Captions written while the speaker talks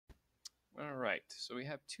All right, so we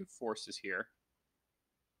have two forces here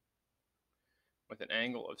with an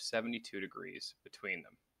angle of 72 degrees between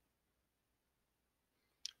them.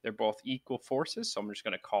 They're both equal forces, so I'm just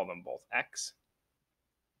going to call them both X.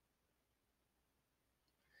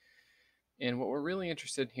 And what we're really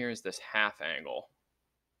interested in here is this half angle,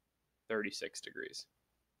 36 degrees.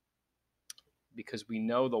 Because we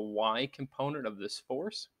know the Y component of this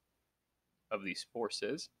force, of these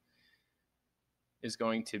forces, is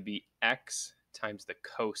going to be X times the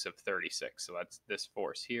cos of 36. So that's this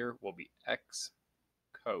force here will be X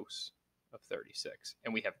cos of 36.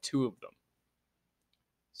 And we have two of them.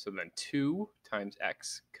 So then 2 times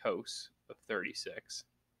X cos of 36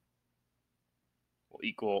 will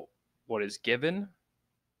equal what is given,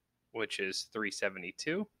 which is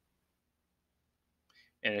 372.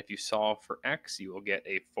 And if you solve for X, you will get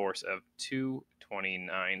a force of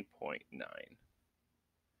 229.9,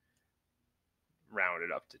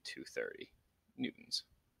 rounded up to 230 newtons.